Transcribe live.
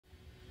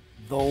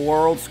The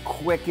world's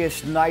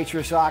quickest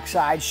nitrous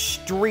oxide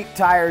street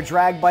tire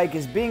drag bike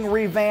is being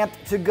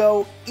revamped to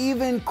go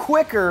even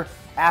quicker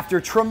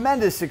after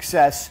tremendous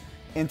success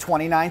in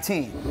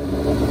 2019.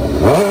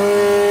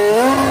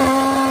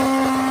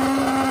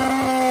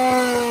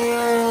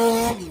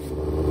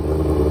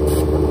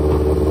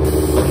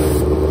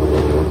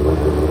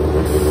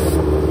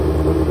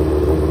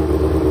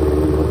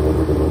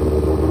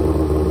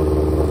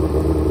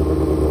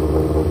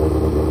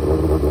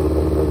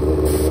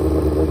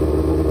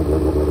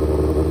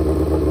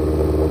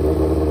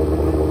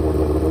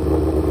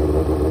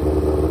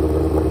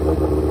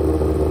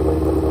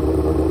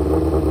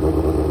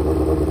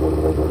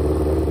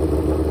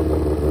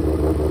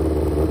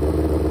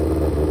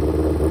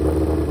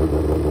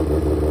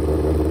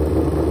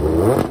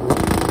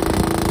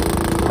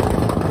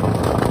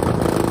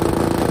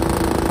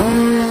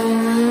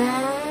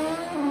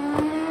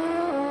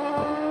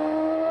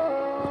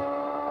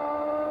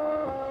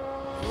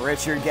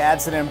 Richard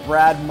Gadson and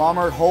Brad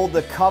Mummert hold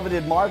the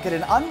coveted mark at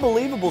an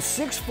unbelievable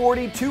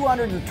 640,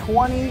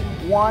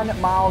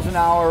 221 miles an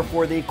hour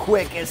for the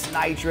quickest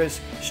nitrous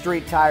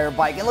street tire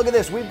bike. And look at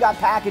this, we've got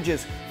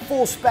packages,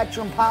 full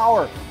spectrum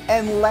power,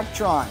 and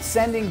electrons,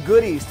 sending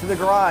goodies to the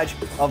garage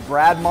of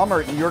Brad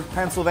Mummert in York,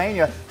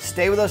 Pennsylvania.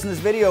 Stay with us in this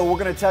video. We're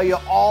going to tell you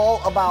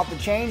all about the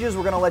changes.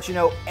 We're going to let you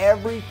know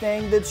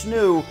everything that's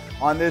new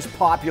on this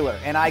popular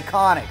and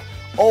iconic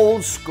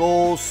old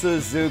school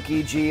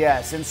Suzuki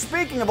GS. And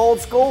speaking of old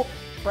school,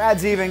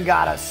 Brad's even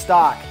got a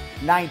stock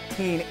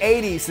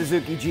 1980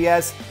 Suzuki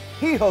GS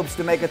he hopes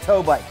to make a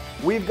tow bike.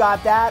 We've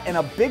got that and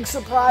a big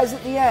surprise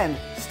at the end.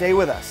 Stay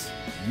with us.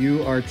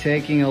 You are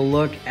taking a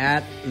look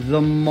at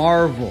the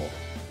Marvel,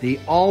 the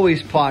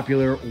always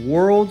popular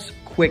world's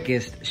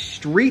quickest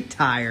street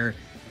tire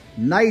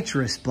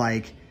nitrous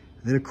bike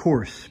that of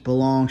course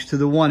belongs to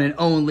the one and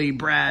only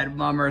Brad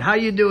Mummert. How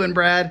you doing,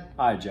 Brad?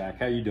 Hi, Jack.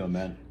 How you doing,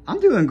 man? I'm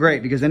doing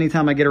great because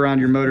anytime I get around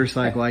your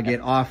motorcycle, I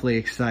get awfully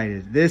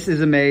excited. This is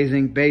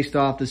amazing, based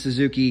off the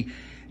Suzuki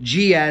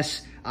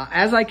GS.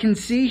 As I can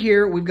see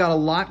here, we've got a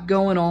lot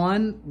going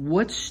on.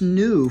 What's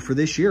new for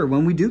this year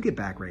when we do get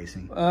back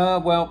racing?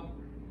 Well,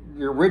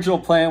 the original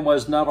plan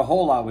was not a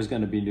whole lot was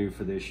going to be new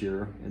for this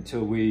year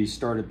until we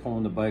started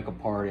pulling the bike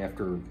apart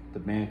after the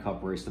Man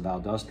Cup race, the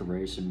Valdosta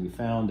race, and we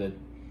found that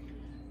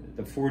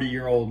the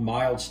 40-year-old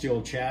mild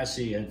steel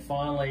chassis had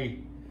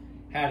finally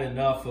had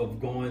enough of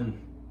going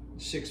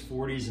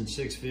 640s and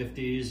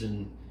 650s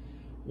and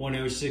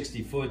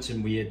 1060 foots,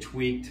 and we had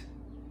tweaked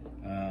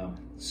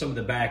some of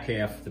the back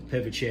half. The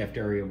pivot shaft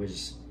area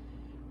was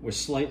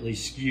slightly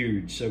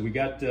skewed, so we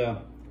got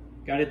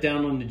it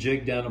down on the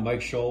jig down to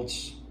Mike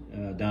Schultz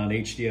down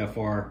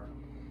HDFR,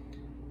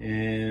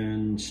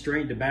 and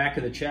straightened the back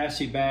of the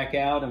chassis back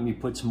out, and we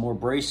put some more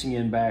bracing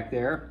in back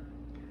there,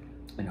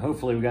 and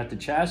hopefully we got the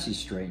chassis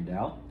straightened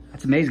out.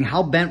 That's amazing.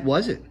 How bent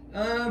was it?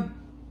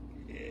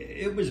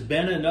 It was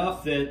bent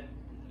enough that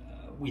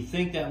we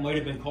think that might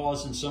have been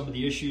causing some of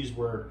the issues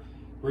where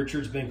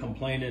Richard's been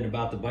complaining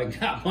about the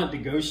bike not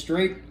wanting to go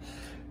straight.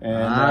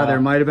 And there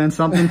might have been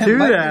something to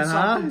that,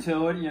 huh? Something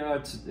to it. You know,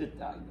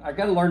 I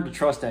got to learn to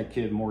trust that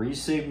kid more. He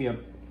saved me a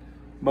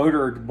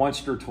motor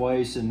once or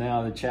twice, and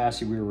now the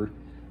chassis, we were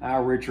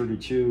Richard to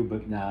chew,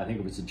 but nah, I think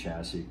it was the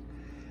chassis.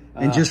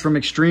 And just from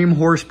extreme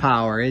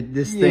horsepower,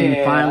 this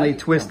thing finally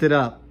twisted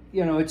up.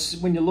 You know, it's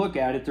when you look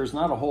at it, there's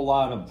not a whole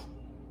lot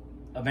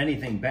of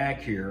anything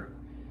back here.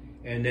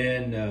 And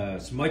then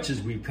as much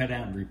as we cut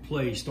out and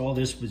replaced, all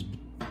this was,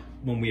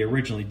 when we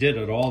originally did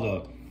it,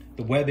 all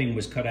the webbing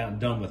was cut out and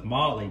done with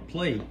moly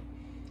plate.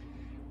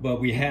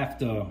 But we have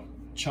to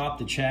chop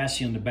the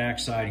chassis on the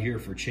backside here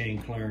for chain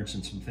clearance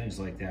and some things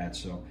like that.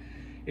 So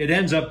it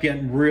ends up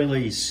getting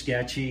really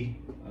sketchy.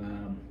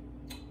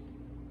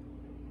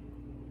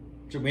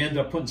 So we ended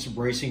up putting some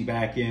bracing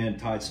back in,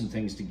 tied some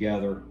things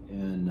together,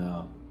 and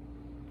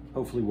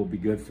hopefully we'll be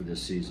good for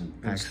this season.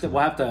 We'll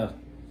have to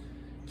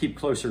keep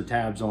closer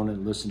tabs on it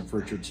and listen if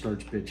Richard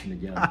starts bitching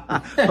again.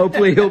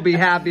 Hopefully he'll be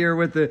happier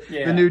with the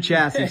new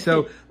chassis.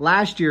 So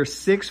last year,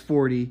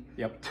 640,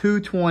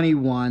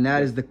 221.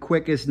 That is the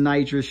quickest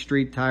nitrous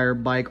street tire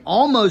bike,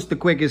 almost the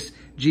quickest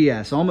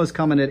GS, almost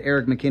coming at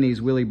Eric McKinney's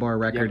wheelie bar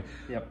record.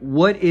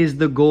 What is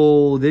the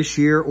goal this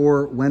year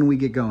or when we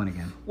get going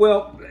again?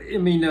 Well, I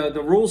mean,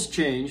 the rules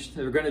changed.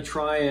 They're going to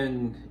try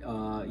and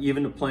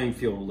even the playing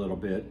field a little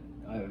bit.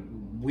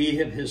 We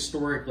have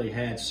historically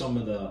had some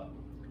of the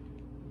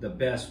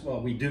best,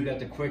 well, we do got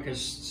the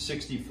quickest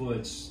 60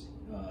 foots,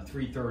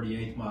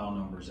 338 mile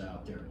numbers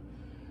out there.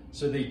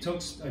 So they took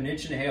 1.5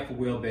 inches of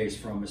wheelbase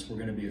from us. We're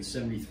going to be at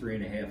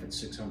 73.5 at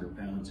 600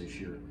 pounds this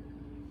year.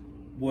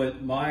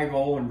 What my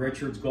goal and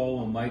Richard's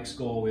goal and Mike's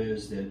goal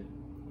is that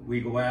we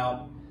go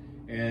out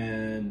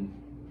and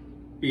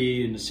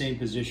be in the same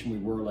position we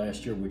were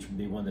last year, which would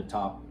be one of the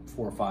top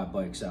 4 or 5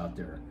 bikes out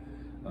there.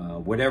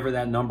 Whatever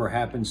that number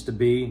happens to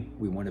be,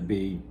 we want to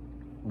be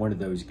one of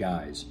those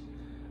guys.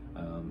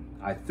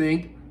 I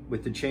think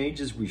with the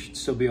changes, we should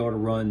still be able to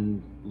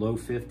run low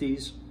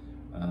 50s.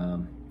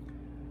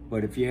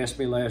 But if you asked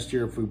me last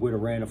year if we would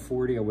have ran a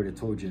 40, I would have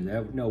told you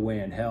that no way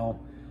in hell.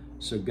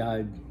 So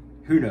God,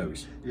 who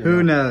knows?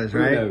 Who knows,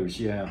 right? Who knows,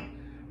 yeah.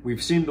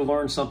 We've seemed to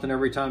learn something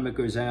every time it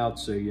goes out,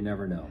 so you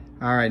never know.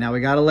 All right, now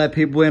we got to let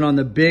people in on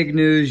the big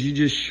news you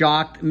just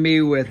shocked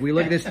me with. We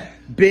look at this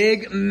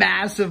big,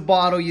 massive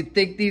bottle. You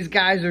think these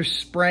guys are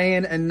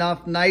spraying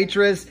enough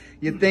nitrous?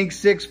 You think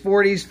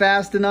 640 is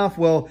fast enough?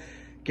 Well,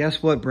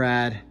 guess what,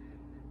 Brad?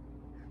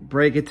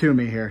 Break it to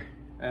me here.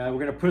 We're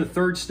going to put a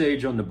third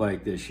stage on the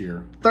bike this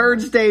year.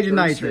 Third stage of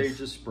nitrous. Third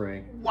stage of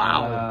spray.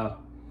 Wow.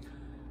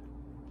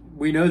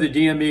 We know the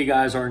DME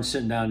guys aren't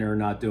sitting down there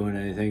not doing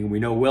anything. We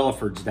know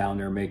Williford's down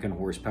there making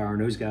horsepower,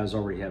 and those guys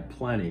already have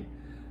plenty.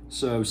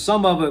 So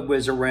some of it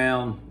was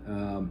around,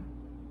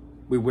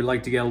 we would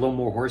like to get a little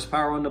more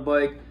horsepower on the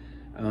bike.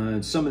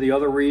 Some of the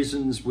other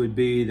reasons would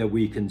be that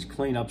we can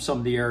clean up some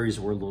of the areas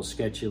that were a little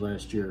sketchy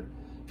last year.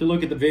 If you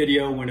look at the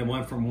video, when it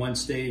went from one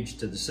stage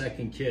to the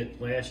second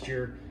kit last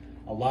year,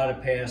 a lot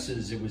of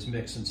passes, it was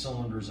mixing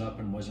cylinders up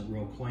and wasn't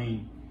real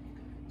clean.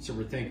 So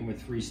we're thinking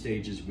with 3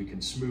 stages, we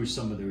can smooth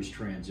some of those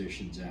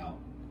transitions out.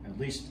 At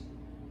least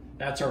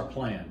that's our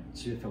plan.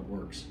 See if it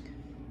works.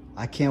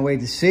 I can't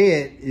wait to see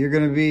it. You're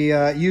going to be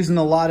using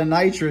a lot of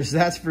nitrous,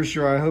 that's for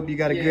sure. I hope you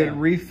got a good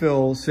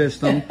refill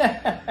system.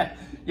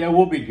 Yeah,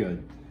 we'll be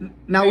good.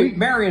 Now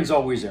Marion's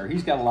always there.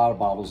 He's got a lot of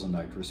bottles of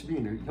nitrous.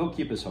 He'll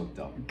keep us hooked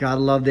up.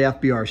 Gotta love the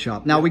FBR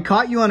shop. Now, we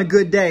caught you on a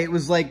good day. It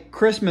was like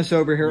Christmas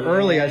over here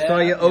early. I saw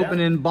you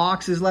opening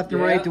boxes left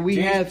and right. Do we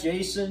have...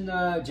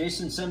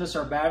 Jason sent us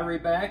our battery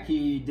back.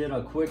 He did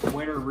a quick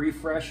winter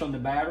refresh on the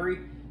battery.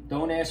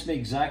 Don't ask me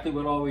exactly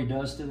what all he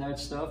does to that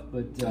stuff,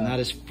 but... and that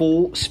is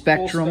full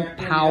spectrum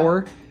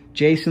power. Yeah.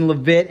 Jason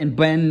Levitt and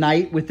Ben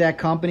Knight with that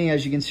company,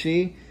 as you can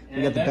see.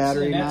 We got the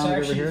battery mounted over here.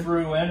 That's actually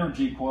through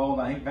Energy Coil.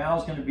 I think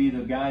Val's going to be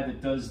the guy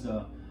that does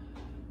the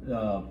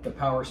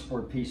power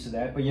sport piece of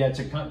that. But yeah,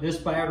 this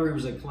battery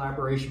was a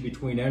collaboration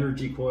between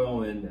Energy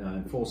Coil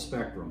and Full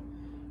Spectrum.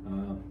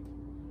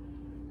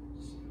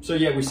 So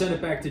yeah, we sent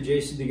it back to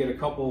Jason to get a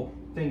couple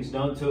things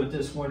done to it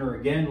this winter.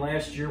 Again,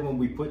 last year when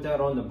we put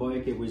that on the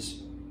bike, it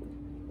was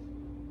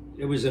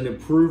an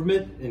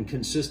improvement in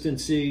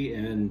consistency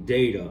and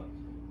data.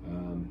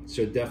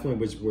 So it definitely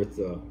was worth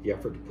the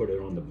effort to put it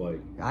on the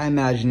bike. I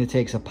imagine it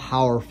takes a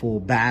powerful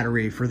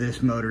battery for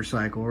this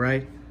motorcycle,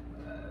 right?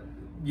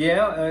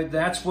 Yeah,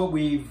 that's what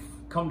we've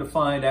come to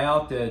find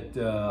out,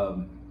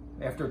 that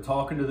after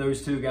talking to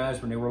those two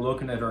guys when they were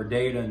looking at our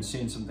data and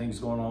seeing some things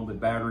going on with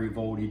battery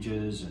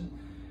voltages, and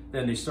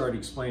then they started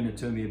explaining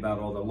to me about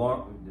all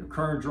the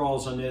current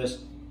draws on this.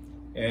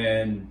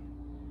 And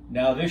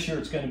now this year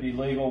it's going to be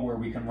legal where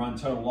we can run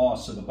total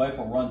loss. So the bike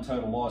will run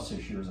total loss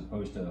this year as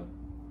opposed to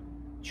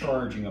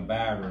charging a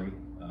battery.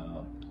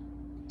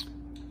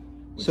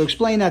 So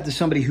explain that to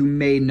somebody who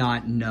may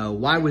not know.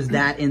 Why was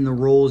that in the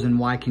rules, and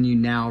why can you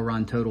now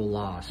run total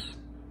loss?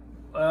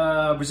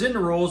 It was in the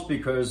rules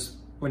because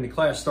when the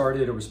class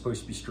started, it was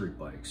supposed to be street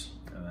bikes.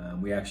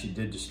 We actually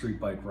did the street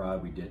bike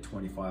ride. We did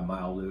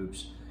 25-mile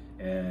loops,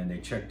 and they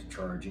checked the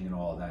charging and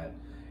all that.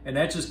 And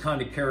that just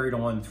kind of carried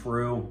on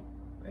through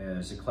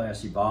as the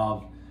class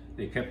evolved.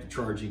 They kept the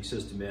charging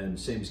system in,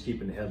 same as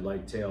keeping the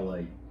headlight, tail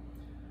light.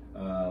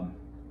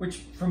 Which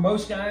for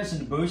most guys in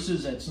the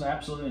boosters, that's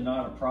absolutely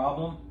not a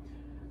problem.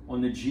 On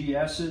the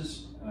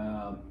GSs,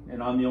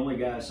 and I'm the only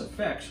guy this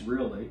affects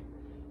really,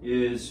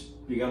 is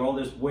you got all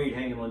this weight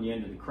hanging on the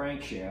end of the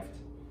crankshaft.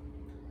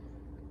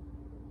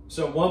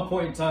 So at one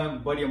point in time, a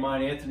buddy of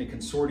mine, Anthony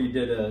Consorti,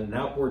 did an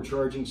outboard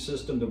charging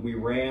system that we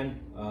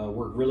ran,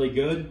 worked really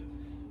good,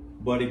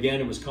 but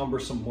again, it was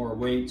cumbersome, more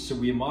weight. So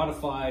we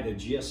modified a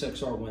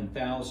GSXR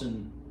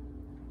 1000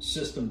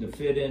 system to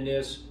fit in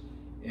this,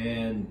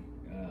 and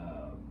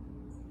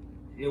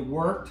it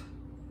worked.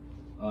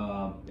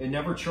 It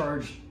never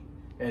charged.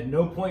 At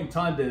no point in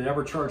time did it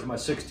ever charge my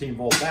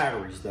 16-volt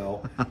batteries,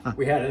 though.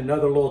 We had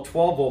another little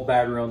 12-volt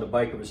battery on the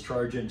bike that was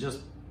charging just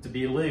to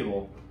be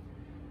legal.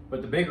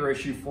 But the bigger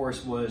issue for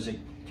us was it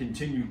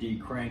continued to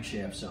eat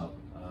crankshafts up.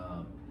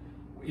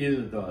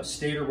 Either the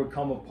stator would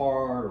come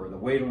apart or the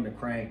weight on the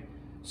crank.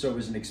 So it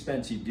was an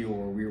expensive deal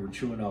where we were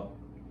chewing up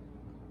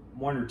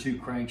 1 or 2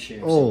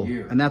 crankshafts a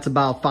year. And that's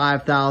about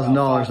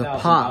 $5,000 a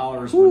pop.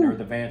 $5,000 when they're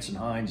the Vance and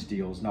Hines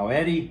deals. Now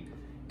Eddie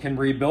can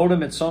rebuild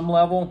them at some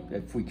level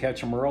if we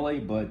catch them early,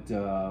 but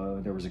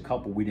there was a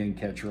couple we didn't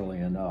catch early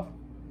enough.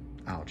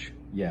 Ouch.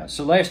 Yeah,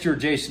 so last year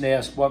Jason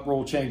asked what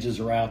rule changes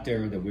are out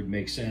there that would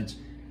make sense.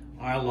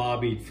 I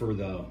lobbied for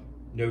the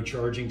no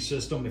charging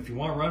system. If you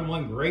want to run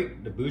one,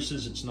 great. The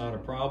boosters, it's not a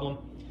problem.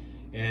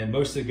 And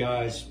most of the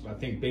guys, I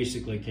think,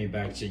 basically came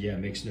back and said, yeah, it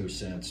makes no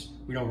sense.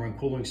 We don't run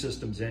cooling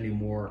systems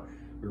anymore.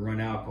 We run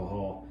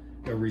alcohol.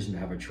 No reason to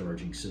have a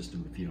charging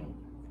system if you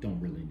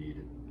don't really need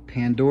it.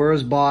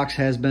 Pandora's box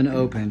has been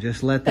opened.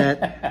 Just let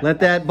that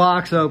let that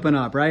box open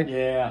up, right?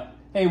 Yeah.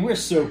 Hey, we're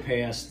so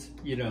past,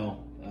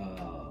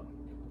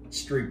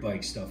 street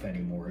bike stuff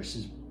anymore. This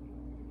is...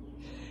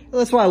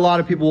 That's why a lot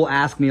of people will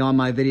ask me on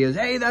my videos,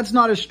 hey, that's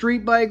not a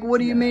street bike. What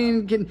do you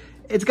mean?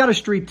 It's got a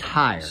street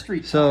tire.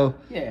 Tire.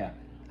 Yeah.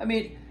 I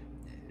mean,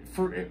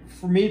 for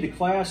me,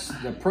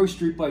 the pro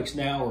street bikes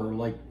now are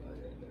like,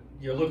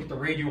 look at the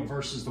Radial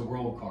versus the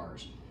World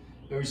cars.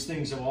 those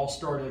things have all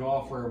started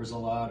off where it was a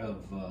lot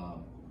of,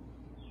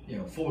 you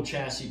know, full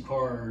chassis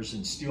cars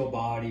and steel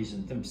bodies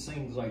and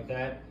things like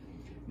that.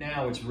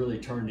 Now it's really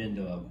turned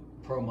into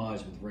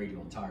promise with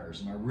radial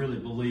tires, and I really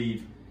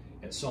believe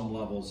at some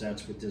levels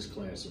that's what this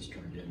class has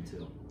turned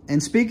into.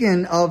 And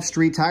speaking of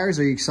street tires,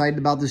 are you excited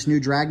about this new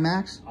Drag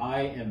Max?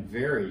 I am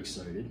very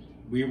excited.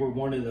 We were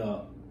one of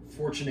the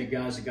fortunate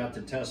guys that got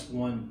to test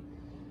one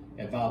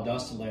at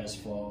Valdosta last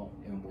fall,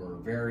 and we're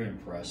very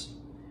impressed.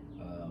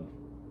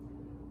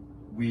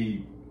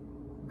 We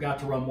got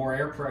to run more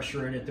air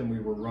pressure in it than we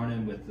were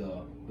running with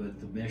the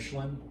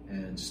Michelin,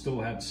 and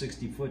still had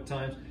 60-foot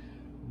times.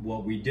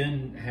 What we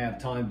didn't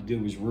have time to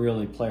do was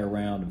really play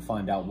around and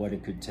find out what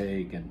it could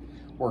take and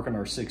work on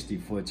our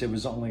 60-foots. It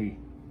was only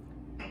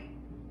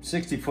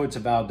 60-foots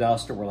of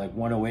Valdosta were like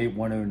 108,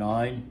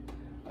 109.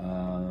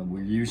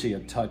 We're usually a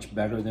touch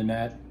better than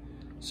that.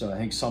 So I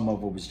think some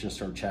of it was just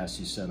our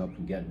chassis setup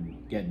and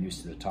getting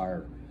used to the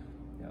tire.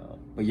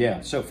 But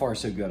yeah, so far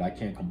so good. I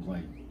can't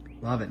complain.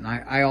 Love it. And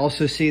I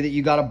also see that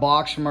you got a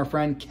box from our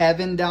friend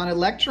Kevin down at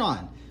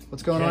Electron.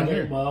 What's going on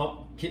here?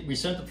 Well, we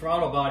sent the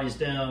throttle bodies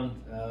down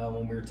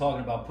when we were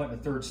talking about putting a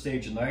third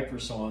stage of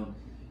nitrous on.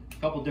 A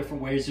couple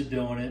different ways of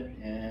doing it,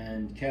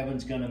 and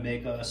Kevin's going to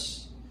make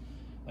us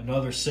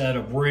another set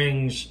of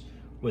rings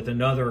with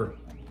another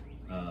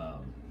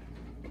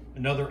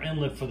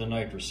inlet for the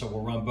nitrous. So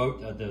we'll run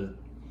both the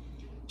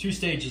 2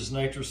 stages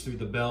nitrous through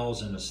the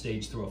bells and a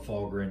stage through a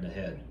fogger in the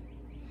head.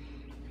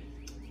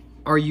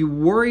 Are you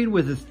worried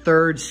with the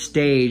third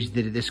stage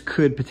that this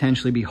could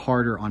potentially be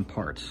harder on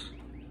parts?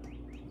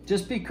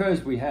 Just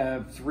because we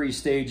have 3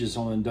 stages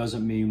on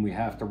doesn't mean we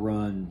have to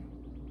run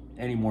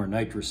any more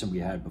nitrous than we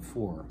had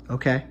before.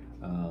 Okay.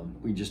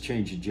 We just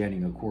change the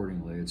jetting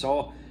accordingly. It's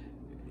all,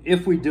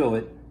 if we do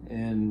it,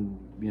 and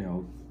you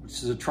know,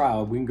 this is a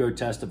trial, we can go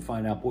test and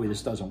find out, boy,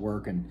 this doesn't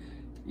work, and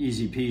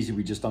easy peasy,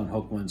 we just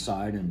unhook one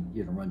side and,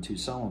 you know, run 2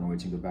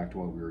 solenoids and go back to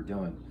what we were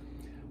doing.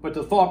 But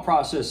the thought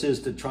process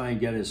is to try and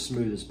get it as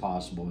smooth as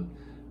possible.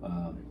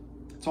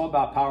 It's all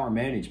about power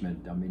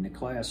management. I mean, the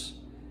class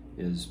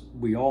is,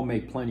 we all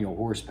make plenty of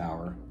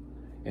horsepower.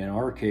 In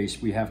our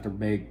case, we have to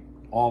make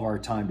all of our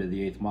time to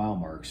the 8th mile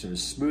mark. So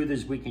as smooth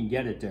as we can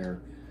get it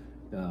there,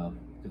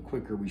 the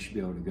quicker we should be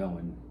able to go.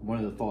 And one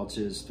of the thoughts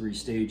is 3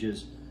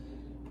 stages,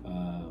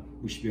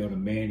 we should be able to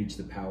manage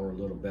the power a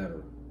little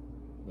better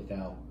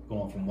without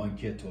going from one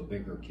kit to a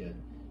bigger kit.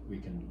 We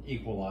can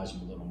equalize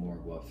them a little more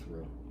and go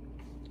through.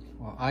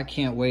 Well, I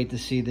can't wait to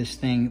see this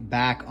thing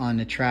back on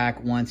the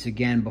track once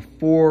again.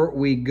 Before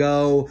we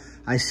go,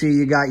 I see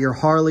you got your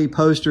Harley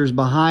posters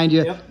behind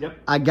you. Yep.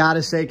 I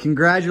gotta say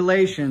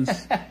congratulations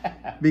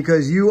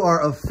because you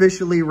are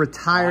officially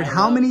retired.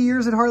 How many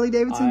years at Harley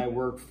Davidson? I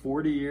worked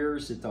 40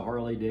 years at the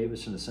Harley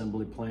Davidson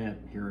assembly plant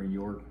here in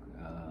York.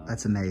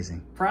 That's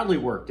amazing. Proudly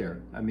worked there.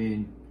 I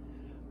mean,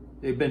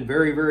 they've been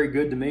very, very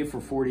good to me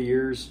for 40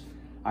 years.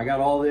 I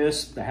got all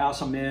this, the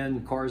house I'm in,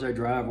 the cars I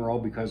drive are all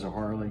because of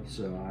Harley.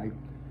 So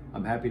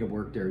I'm happy to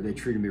work there. They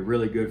treated me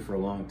really good for a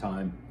long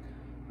time.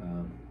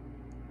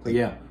 But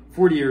yeah,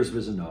 40 years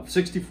was enough.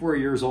 64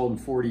 years old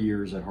and 40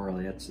 years at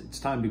Harley. It's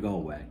time to go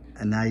away.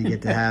 And now you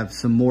get to have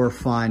some more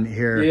fun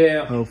here,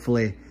 yeah,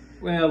 hopefully.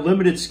 Well,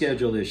 limited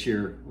schedule this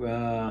year.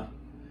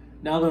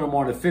 Now that I'm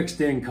on a fixed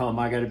income,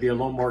 I got to be a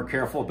little more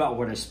careful about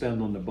what I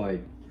spend on the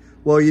bike.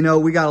 Well, you know,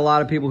 we got a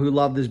lot of people who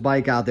love this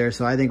bike out there,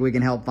 so I think we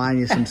can help find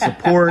you some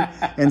support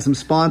and some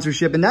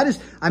sponsorship. And that is,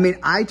 I mean,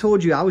 I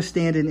told you I was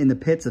standing in the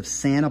pits of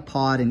Santa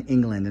Pod in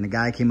England, and a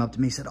guy came up to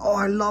me and said, "Oh,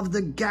 I love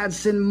the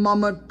Gadson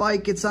Mummert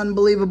bike. It's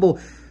unbelievable."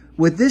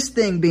 With this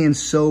thing being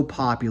so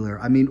popular,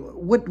 I mean,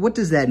 what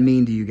does that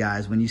mean to you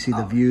guys when you see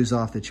the views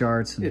off the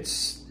charts? And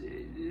it's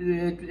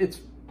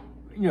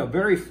you know,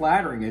 very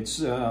flattering.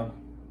 It's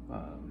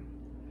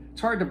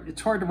hard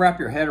to wrap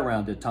your head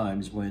around at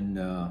times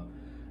when.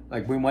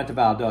 Like we went to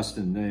Valdosta,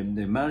 and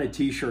the amount of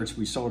T-shirts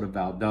we sold at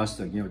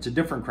Valdosta, you know, it's a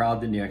different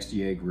crowd than the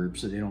XDA group,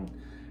 so they don't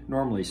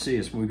normally see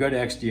us. When we go to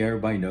XDA,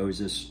 everybody knows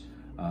us.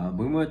 When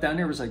we went down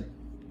there, it was like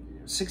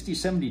 60,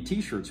 70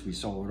 T-shirts we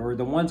sold, or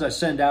the ones I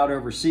send out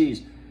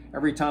overseas.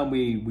 Every time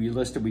we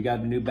listed, we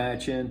got a new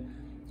batch in,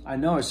 I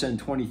know I send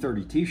 20,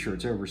 30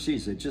 T-shirts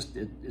overseas.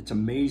 It's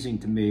amazing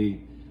to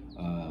me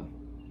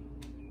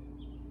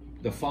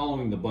the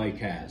following the bike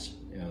has,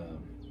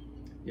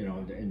 you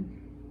know, and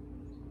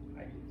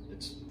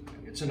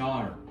it's an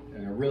honor,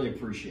 and I really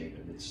appreciate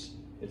it.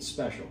 It's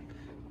special.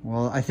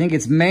 Well, I think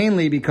it's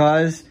mainly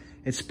because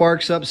it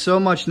sparks up so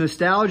much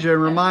nostalgia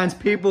and reminds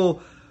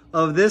people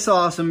of this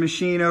awesome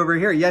machine over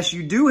here. Yes,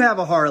 you do have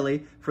a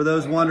Harley. For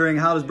those wondering,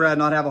 how does Brad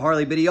not have a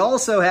Harley? But he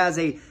also has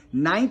a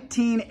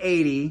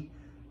 1980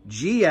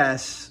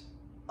 GS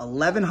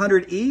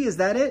 1100E. Is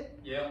that it?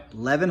 Yeah.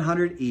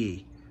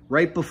 1100E.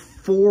 Right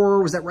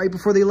before, was that right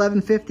before the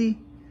 1150?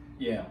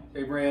 Yeah,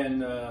 they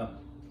ran.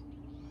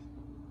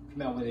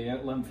 Come out with the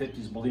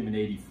 1150s, I believe, in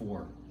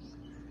 '84.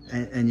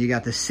 And you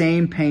got the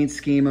same paint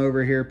scheme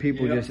over here.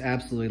 People just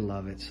absolutely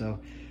love it. So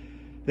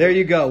There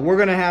you go. We're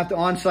going to have to,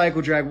 on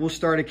Cycle Drag, we'll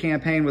start a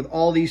campaign with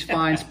all these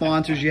fine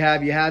sponsors you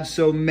have. You have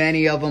so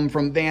many of them,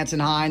 from Vance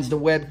and Hines to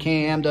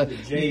Webcam to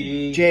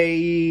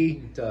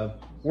JE,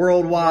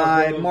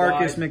 Worldwide,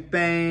 Marcus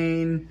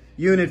McBain,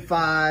 Unit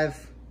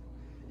 5,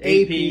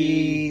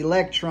 APE,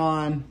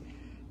 Electron,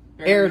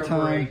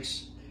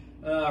 Airtime.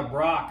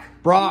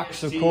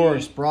 Brock's, of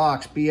course.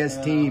 Brock's,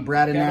 BST,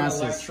 Brad and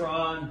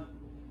Electron.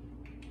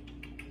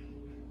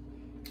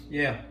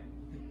 Yeah.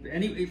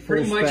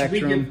 Pretty much spectrum.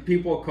 We give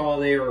people a call.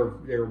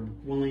 They're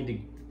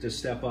willing to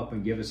step up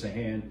and give us a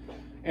hand.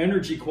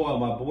 Energy Coil,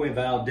 my boy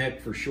Val Dick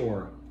for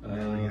sure.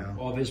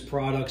 All of his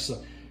products, a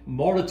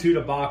multitude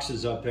of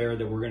boxes up there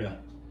that we're gonna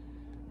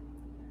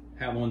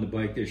have on the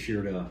bike this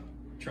year to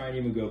try and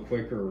even go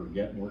quicker or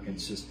get more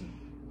consistent.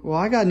 Well,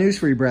 I got news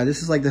for you, Brad.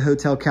 This is like the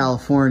Hotel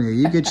California.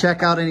 You could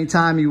check out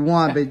anytime you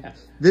want, but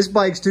this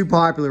bike's too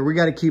popular. We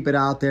got to keep it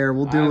out there.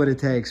 We'll do what it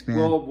takes, man.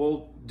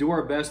 We'll do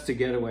our best to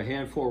get to a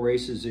handful of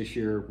races this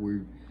year.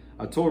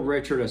 I told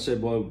Richard, I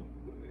said, well,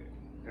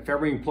 if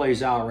everything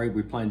plays out right,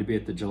 we plan to be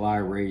at the July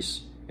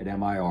race at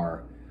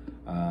MIR.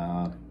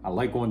 I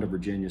like going to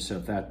Virginia, so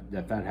if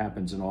that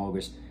happens in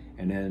August,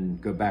 and then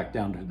go back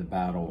down to the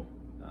battle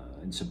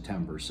in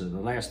September. So the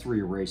last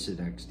 3 races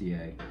at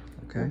XDA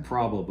will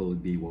probably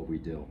be what we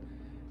do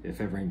if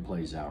everything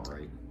plays out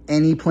right.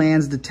 Any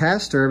plans to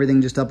test, or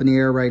everything just up in the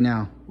air right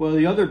now? Well,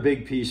 the other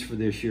big piece for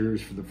this year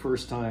is, for the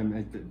first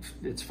time,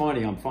 it's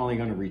funny, I'm finally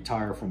going to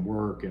retire from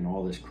work and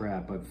all this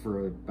crap, but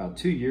for about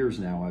 2 years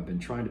now, I've been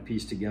trying to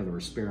piece together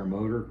a spare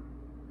motor.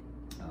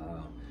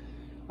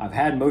 I've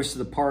had most of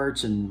the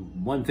parts,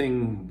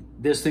 and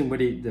this thing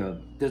would eat,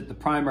 the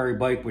primary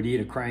bike would eat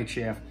a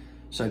crankshaft,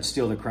 so I'd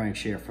steal the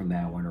crankshaft from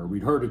that one, or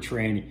we'd hurt a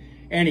tranny.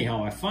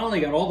 Anyhow, I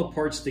finally got all the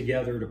parts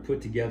together to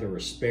put together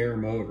a spare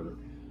motor,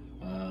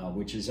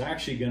 which is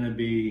actually going to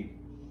be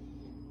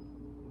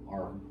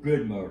our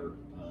good motor.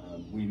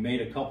 We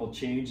made a couple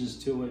changes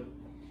to it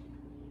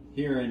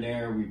here and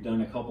there. We've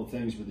done a couple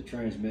things with the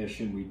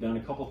transmission. We've done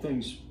a couple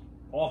things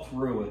all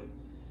through it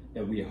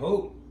that we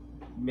hope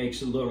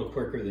makes it a little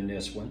quicker than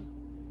this one.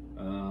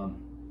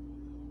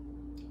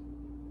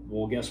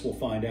 Well, I guess we'll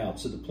find out.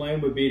 So the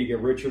plan would be to get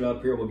Richard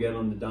up here. We'll get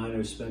on the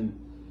dyno,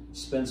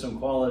 spend some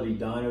quality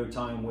dyno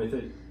time with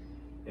it,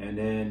 and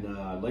then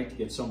I'd like to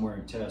get somewhere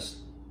and test.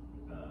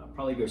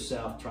 Probably go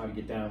south, try to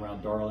get down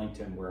around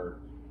Darlington, where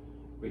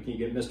we can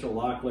get Mr.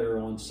 Locklear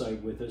on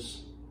site with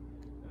us.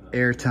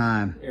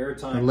 Airtime,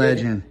 the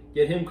legend.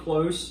 Get him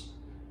close.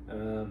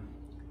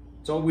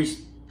 It's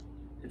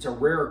a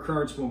rare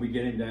occurrence when we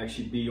get him to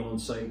actually be on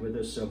site with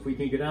us. So if we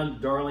can get down to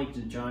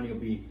Darlington, Johnny will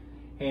be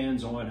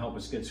hands-on, help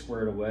us get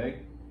squared away,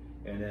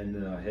 and then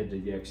head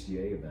to the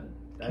XDA event.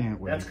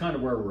 That's kind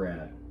of where we're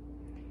at.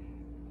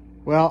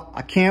 Well,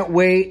 I can't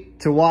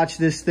wait to watch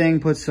this thing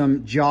put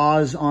some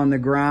jaws on the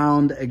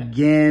ground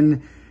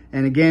again.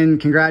 And again,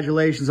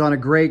 congratulations on a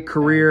great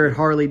career at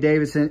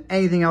Harley-Davidson.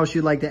 Anything else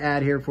you'd like to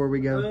add here before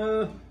we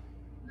go?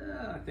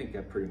 I think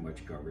that pretty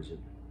much covers it.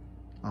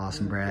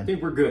 Awesome, Brad. I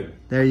think we're good.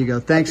 There you go.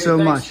 Thanks so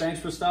much.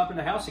 Thanks for stopping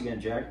the house again,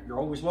 Jack. You're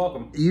always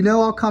welcome. You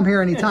know I'll come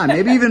here anytime.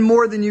 Maybe even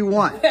more than you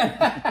want.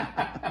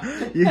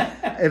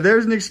 If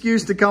there's an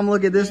excuse to come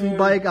look at this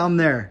bike, I'm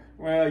there.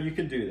 Well, you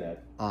can do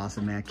that.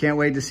 Awesome, man. Can't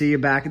wait to see you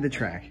back at the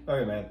track.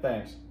 Okay, man.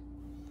 Thanks.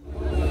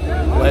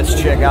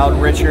 Let's check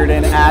out Richard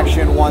in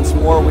action once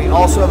more. We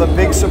also have a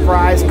big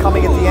surprise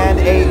coming at the end,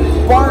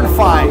 a barn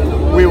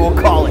find, we will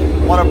call it.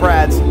 One of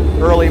Brad's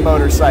early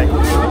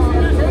motorcycles.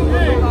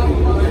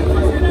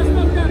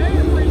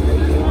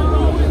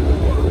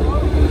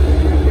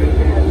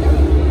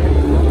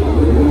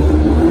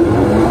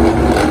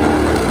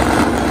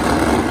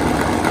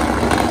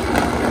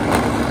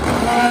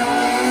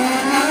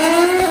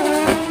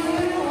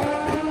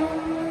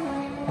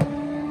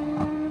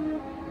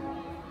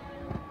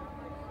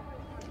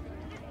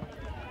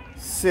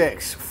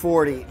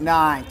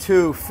 .649,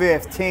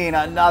 215,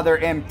 another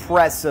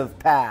impressive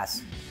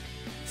pass.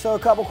 So a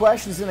couple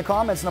questions in the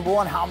comments. Number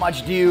one, how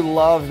much do you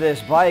love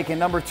this bike? And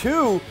number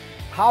two,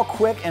 how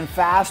quick and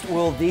fast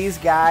will these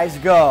guys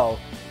go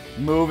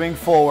moving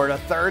forward? A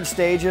third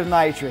stage of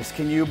Nitrous,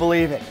 can you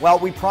believe it? Well,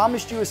 we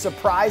promised you a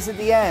surprise at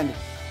the end.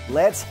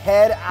 Let's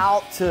head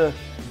out to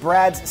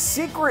Brad's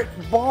secret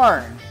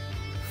barn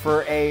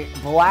for a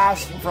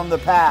blast from the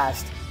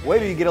past. Wait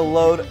till you get a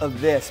load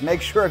of this.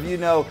 Make sure if you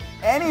know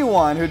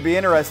anyone who'd be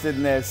interested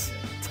in this,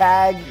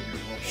 tag,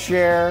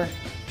 share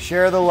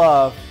the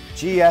love.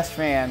 GS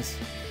fans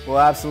will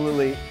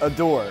absolutely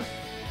adore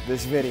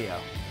this video.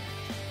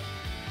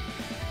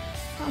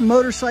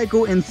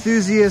 Motorcycle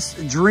enthusiasts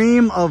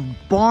dream of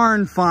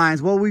barn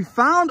finds. Well, we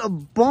found a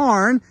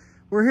barn.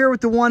 We're here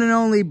with the one and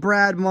only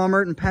Brad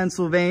Mummert in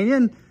Pennsylvania.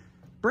 And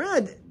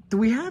Brad, do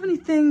we have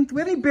anything? Do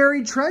we have any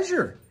buried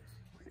treasure?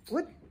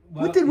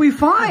 What did we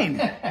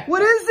find?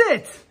 What is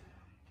it?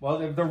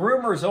 Well, the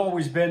rumor has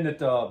always been that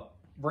the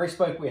race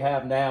bike we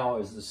have now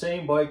is the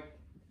same bike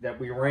that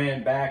we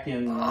ran back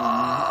in the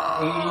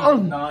 80s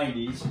and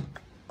 90s.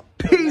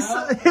 Piece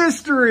of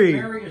history.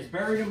 It's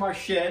buried in my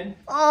shed.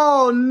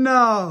 Oh,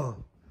 no.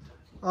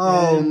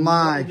 Oh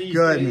my these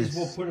goodness. Days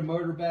we'll put a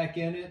motor back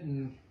in it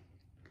and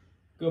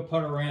go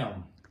putt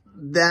around.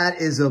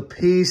 That is a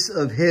piece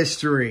of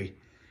history.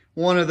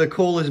 One of the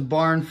coolest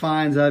barn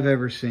finds I've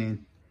ever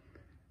seen.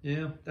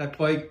 Yeah, that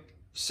bike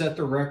set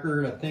the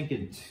record, I think,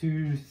 in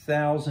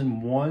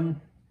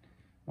 2001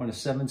 on a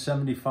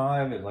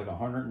 775 at like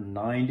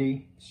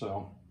 190.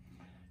 So,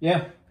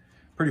 yeah,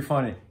 pretty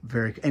funny.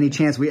 Any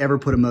chance we ever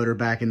put a motor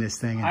back in this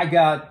thing? I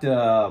got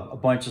a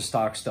bunch of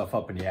stock stuff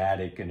up in the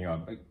attic, and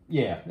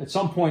yeah, at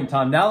some point in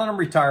time, now that I'm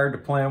retired, the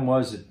plan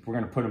was that we're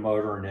going to put a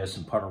motor in this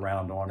and putt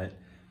around on it.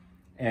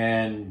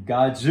 And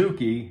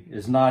Suzuki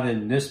is not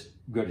in this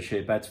good a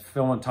shape. That's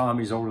Phil and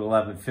Tommy's over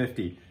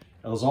 1150.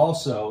 It was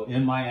also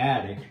in my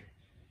attic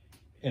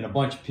in a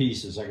bunch of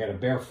pieces. I got a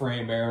bare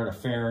frame air and a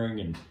fairing,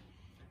 and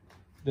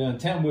the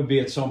intent would be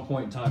at some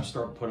point in time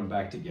start putting them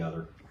back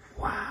together.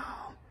 Wow.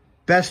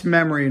 Best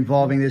memory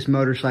involving this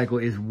motorcycle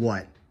is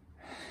what?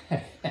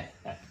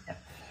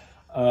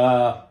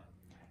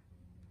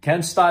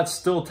 Ken Stott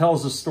still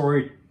tells the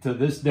story to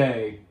this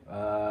day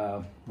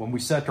when we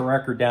set the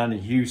record down in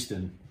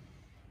Houston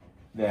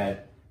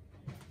that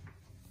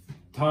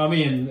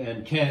Tommy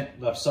and Kent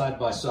left side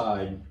by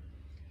side,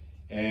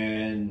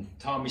 and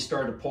Tommy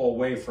started to pull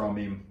away from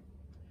him,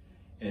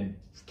 and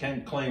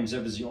Ken claims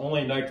it was the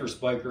only nitrous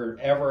biker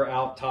ever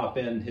out top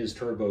end his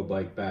turbo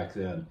bike back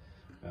then.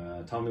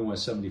 Tommy went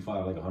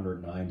 75 like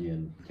 190,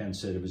 and Ken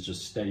said it was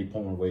just steady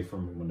pulling away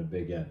from him on the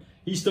big end.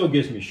 He still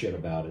gives me shit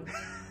about it.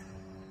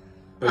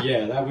 But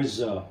yeah, that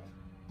was a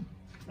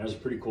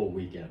pretty cool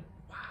weekend.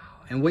 Wow.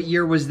 And what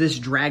year was this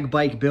drag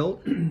bike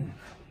built?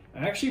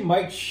 Actually,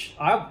 Mike,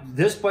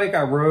 this bike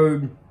I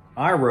rode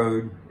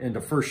in the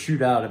first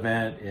shootout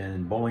event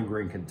in Bowling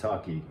Green,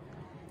 Kentucky.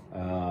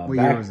 What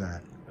year was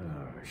that?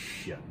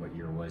 Shit, what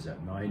year was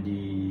that?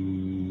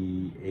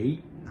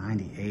 98?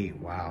 98,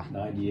 wow.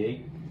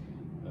 98,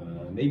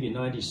 maybe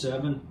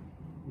 97.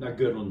 Not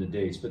good on the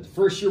dates, but the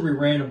first year we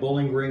ran in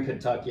Bowling Green,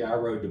 Kentucky, I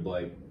rode the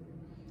bike.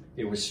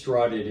 It was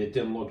strutted. It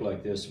didn't look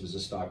like this. It was a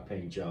stock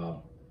paint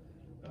job.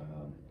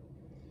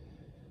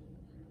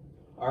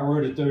 I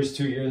rode it those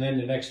 2 years, and then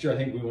the next year I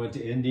think we went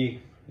to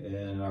Indy,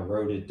 and I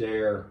rode it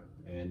there.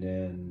 And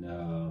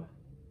then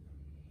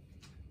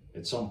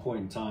at some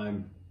point in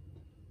time,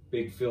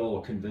 Big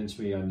Phil convinced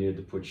me I needed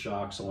to put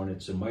shocks on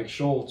it. So Mike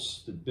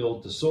Schultz, that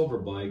built the silver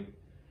bike,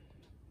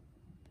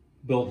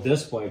 built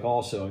this bike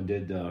also and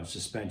did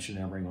suspension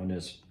and everything on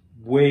this.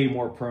 Way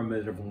more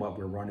primitive than what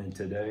we're running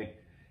today.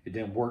 It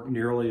didn't work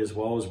nearly as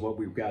well as what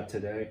we've got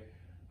today.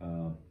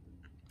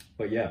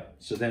 But yeah,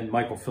 so then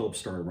Michael Phillips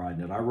started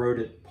riding it. I rode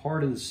it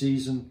part of the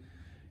season,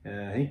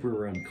 and I think we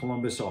were in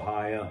Columbus,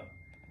 Ohio,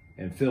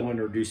 and Phil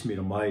introduced me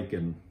to Mike,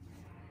 and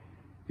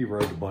he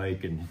rode the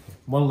bike, and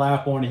one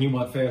lap on it, he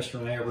went faster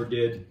than I ever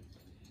did,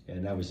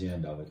 and that was the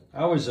end of it.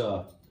 I was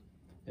an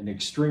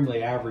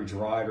extremely average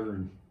rider,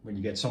 and when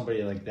you get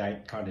somebody like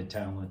that kind of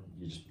talent,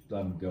 you just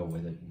let them go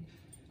with it. And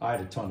I had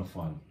a ton of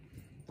fun.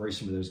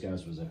 Racing with those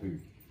guys was a hoot.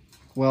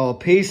 Well, a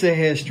piece of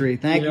history.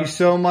 Thank you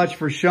so much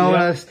for showing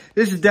us.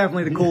 This is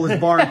definitely the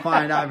coolest barn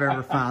find I've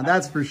ever found.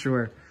 That's for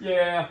sure.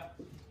 Yeah.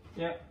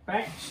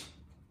 Thanks.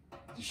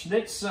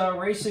 Schnitt's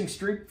Racing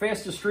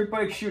Fastest Street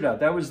Bike Shootout.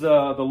 That was the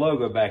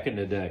logo back in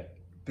the day.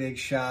 Big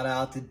shout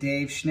out to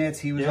Dave Schnitz.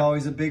 He was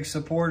always a big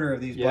supporter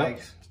of these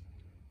bikes.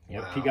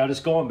 Yep, wow. He got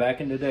us going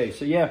back in the day.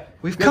 So yeah.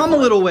 We've come a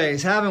little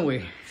ways, haven't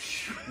we?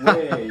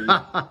 Way.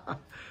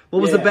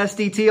 What was the best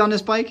DT on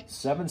this bike?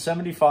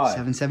 775.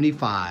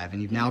 775,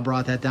 and you've now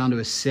brought that down to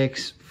a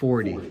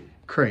 640.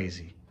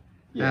 Crazy.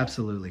 Yeah.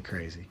 Absolutely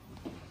crazy.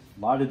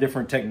 A lot of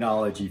different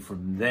technology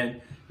from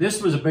then.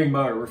 This was a big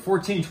motor.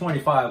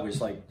 1425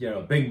 was like, a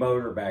big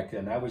motor back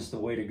then. That was the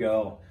way to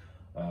go.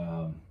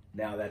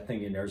 Now that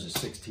thing in there's a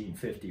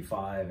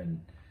 1655, and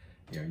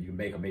you can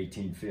make them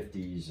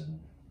 1850s and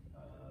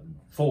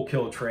full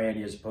kill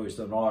tranny as opposed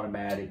to an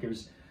automatic. It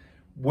was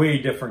way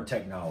different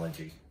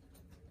technology.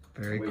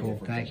 Very cool.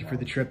 Thank you for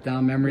the trip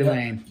down memory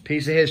lane.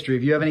 Piece of history.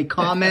 If you have any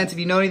comments, if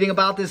you know anything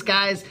about this,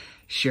 guys,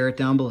 share it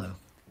down below.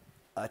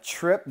 A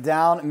trip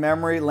down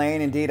memory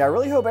lane indeed. I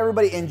really hope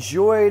everybody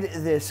enjoyed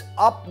this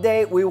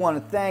update. We want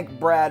to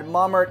thank Brad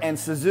Mummert and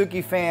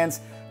Suzuki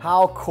fans.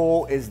 How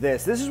cool is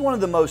this? This is one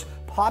of the most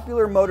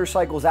popular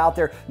motorcycles out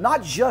there,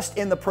 not just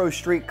in the pro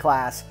street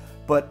class,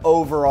 but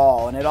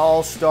overall. And it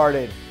all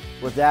started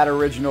with that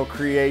original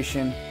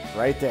creation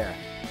right there.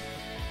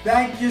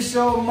 Thank you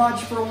so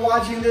much for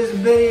watching this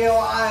video.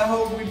 I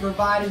hope we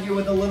provided you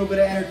with a little bit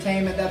of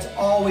entertainment. That's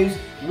always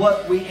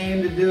what we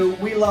aim to do.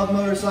 We love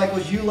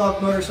motorcycles. You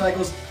love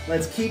motorcycles.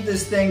 Let's keep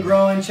this thing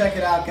growing. Check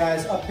it out,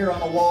 guys. Up here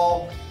on the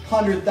wall,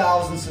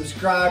 100,000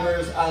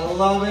 subscribers. I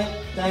love it.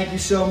 Thank you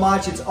so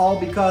much. It's all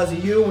because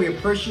of you. We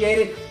appreciate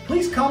it.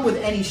 Please come with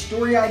any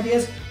story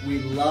ideas. We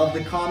love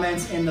the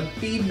comments and the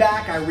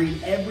feedback. I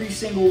read every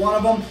single one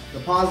of them. The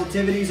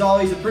positivity is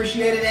always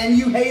appreciated. And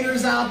you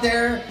haters out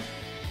there,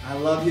 I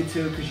love you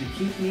too, because you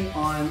keep me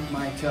on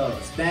my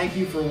toes. Thank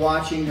you for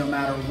watching no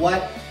matter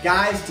what.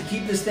 Guys, to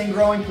keep this thing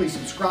growing, please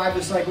subscribe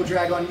to Cycle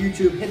Drag on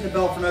YouTube, hit the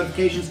bell for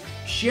notifications,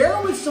 share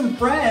it with some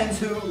friends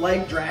who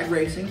like drag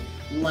racing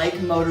like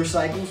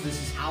motorcycles.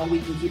 This is how we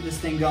can keep this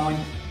thing going.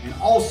 And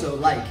also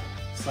like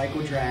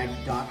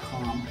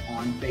cycledrag.com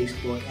on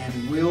Facebook.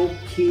 And we'll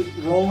keep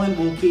rolling.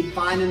 We'll keep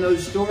finding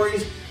those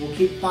stories. We'll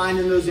keep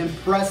finding those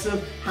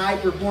impressive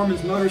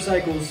high-performance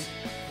motorcycles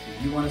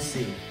that you want to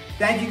see.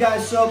 Thank you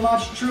guys so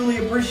much.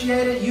 Truly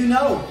appreciate it. You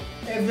know,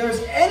 if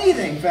there's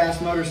anything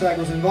fast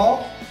motorcycles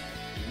involved,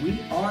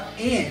 we are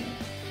in.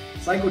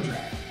 Cycle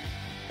Drag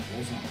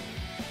rolls on.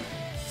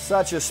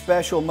 Such a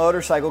special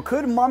motorcycle.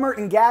 Could Mummert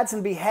and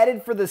Gadson be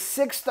headed for the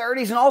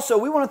 630s? And also,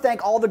 we want to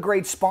thank all the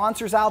great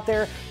sponsors out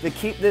there that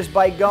keep this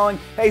bike going.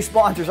 Hey,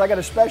 sponsors, I got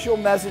a special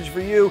message for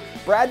you.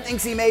 Brad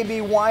thinks he may be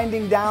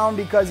winding down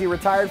because he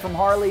retired from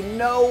Harley.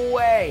 No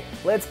way.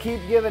 Let's keep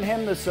giving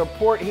him the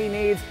support he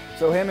needs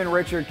so him and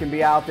Richard can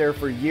be out there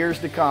for years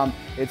to come.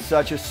 It's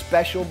such a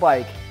special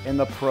bike in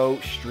the pro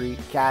street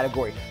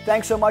category.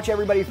 Thanks so much,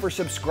 everybody, for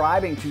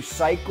subscribing to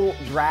Cycle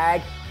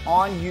Drag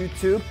on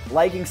YouTube,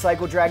 liking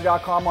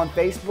cycledrag.com on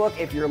Facebook.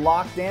 If you're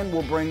locked in,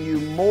 we'll bring you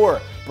more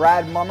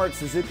Brad Mummert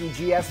Suzuki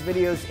GS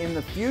videos in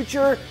the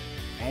future.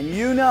 And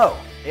you know,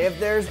 if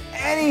there's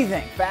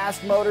anything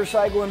fast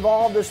motorcycle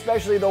involved,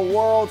 especially the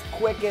world's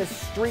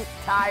quickest street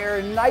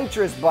tire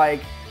nitrous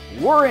bike,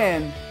 we're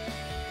in.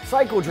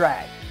 Cycle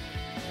Drag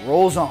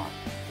rolls on.